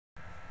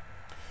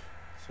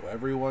So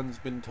everyone's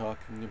been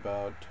talking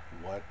about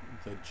what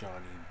the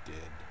Johnny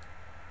did.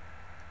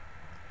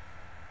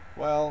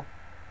 Well,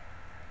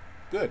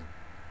 good.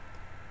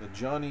 The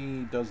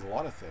Johnny does a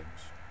lot of things.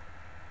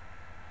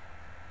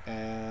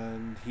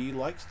 And he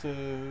likes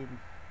to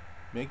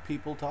make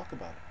people talk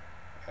about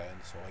it.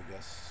 And so I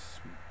guess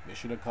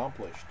mission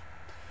accomplished.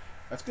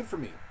 That's good for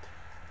me.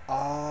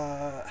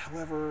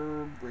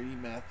 However, Brady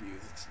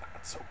Matthews, it's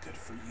not so good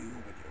for you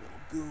when you're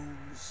little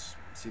goons.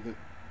 See,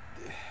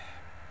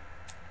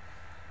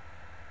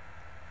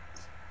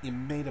 you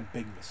made a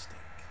big mistake.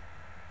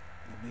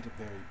 You made a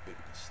very big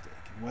mistake.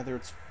 And whether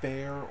it's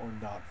fair or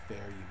not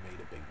fair, you made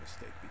a big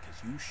mistake.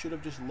 Because you should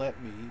have just let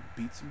me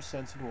beat some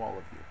sense into all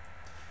of you.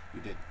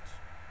 You didn't.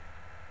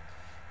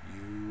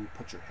 You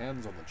put your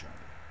hands on the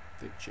Johnny,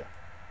 didn't you?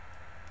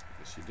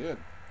 Yes, you did.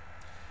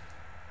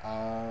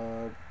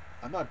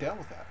 I'm not down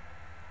with that.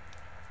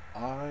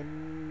 I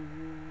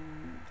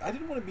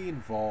didn't want to be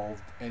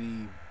involved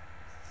any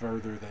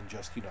further than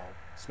just,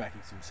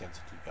 smacking some sense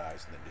into you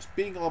guys and then just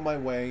being on my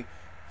way,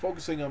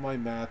 focusing on my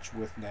match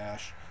with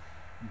Nash.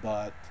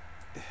 But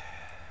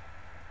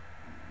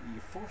you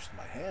forced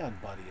my hand,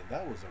 buddy, and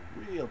that was a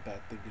real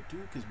bad thing to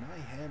do because my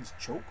hands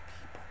choke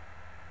people.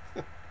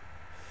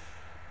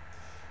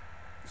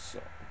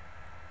 So,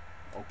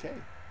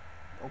 okay.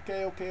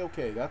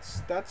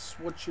 That's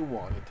what you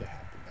wanted to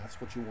happen. That's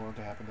what you wanted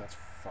to happen. That's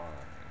fine.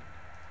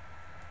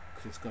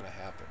 Because it's going to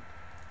happen.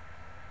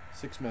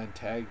 6-man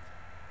tag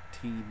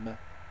team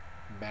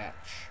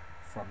match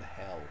from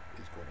hell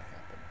is going to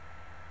happen.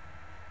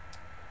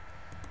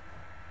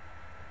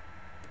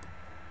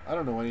 I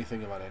don't know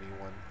anything about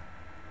anyone.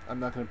 I'm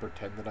not going to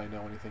pretend that I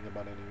know anything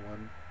about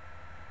anyone.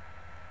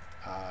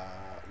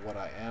 What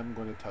I am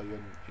going to tell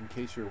you, in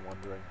case you're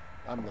wondering,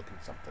 I'm looking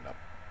something up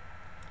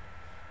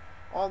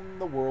on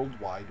the World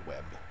Wide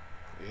Web.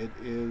 It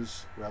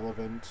is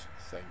relevant.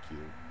 Thank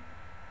you.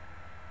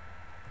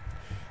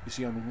 You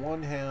see, on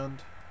one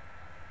hand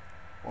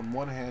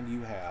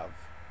you have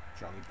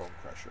Johnny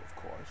Bonecrusher, of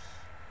course.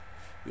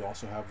 You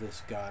also have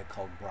this guy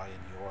called Bryan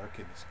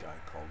and this guy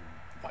called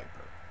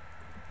Viper.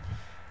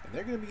 And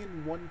they're going to be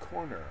in one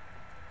corner.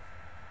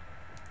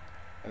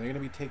 And they're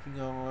going to be taking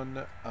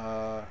on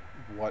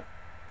what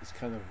is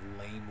kind of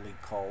lamely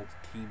called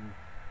Team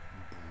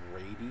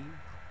Brady.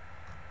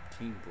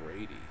 Team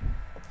Brady.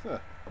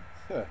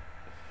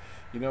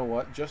 You know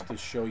what? Just to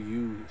show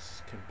you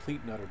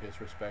complete and utter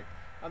disrespect,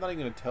 I'm not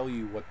even going to tell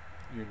you what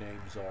your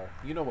names are.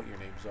 You know what your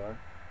names are.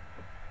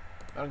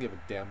 I don't give a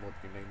damn what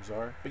your names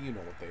are, but you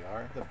know what they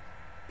are. The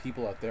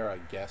people out there, I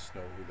guess,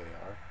 know who they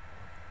are.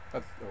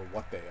 Or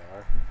what they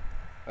are.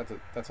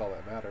 That's all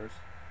that matters.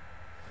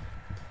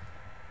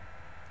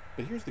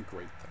 But here's the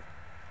great thing.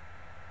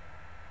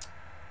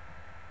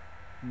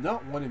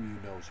 Not one of you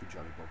knows who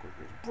Johnny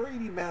Bonecrusher is.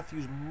 Brady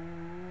Matthews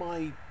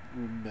might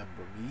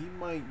remember me. He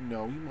might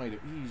know. He might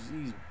have. He's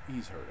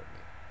heard of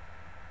me.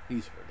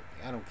 He's heard of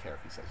me. I don't care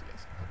if he says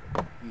yes.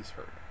 He's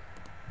heard of me.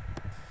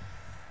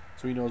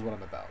 So he knows what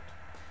I'm about.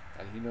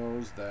 And he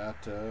knows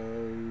that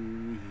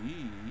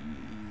he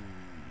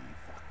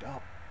fucked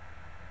up.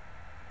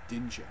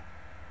 Didn't you?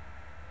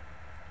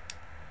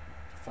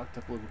 Fucked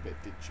up a little bit,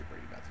 didn't you,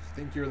 Brady Matthews? You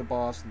think you're the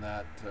boss and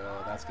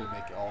that's going to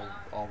make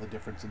all the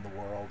difference in the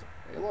world.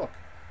 Hey, look.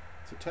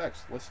 It's a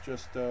text. Let's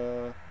just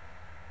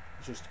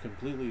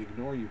completely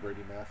ignore you,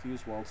 Brady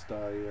Matthews, whilst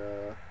I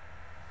do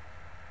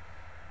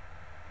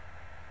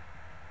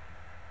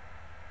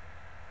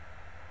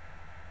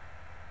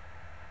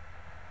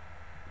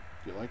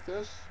you like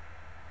this?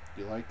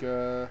 Do you like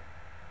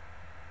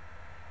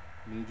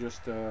me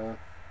just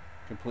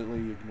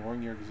completely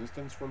ignoring your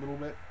existence for a little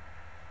bit?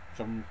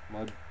 Someone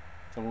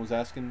was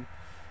asking,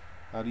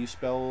 how do you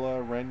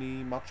spell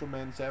Randy Macho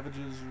Man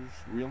Savage's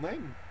real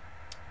name?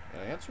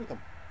 And I answered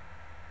them.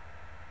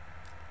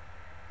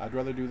 I'd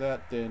rather do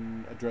that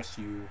than address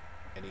you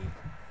any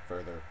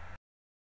further.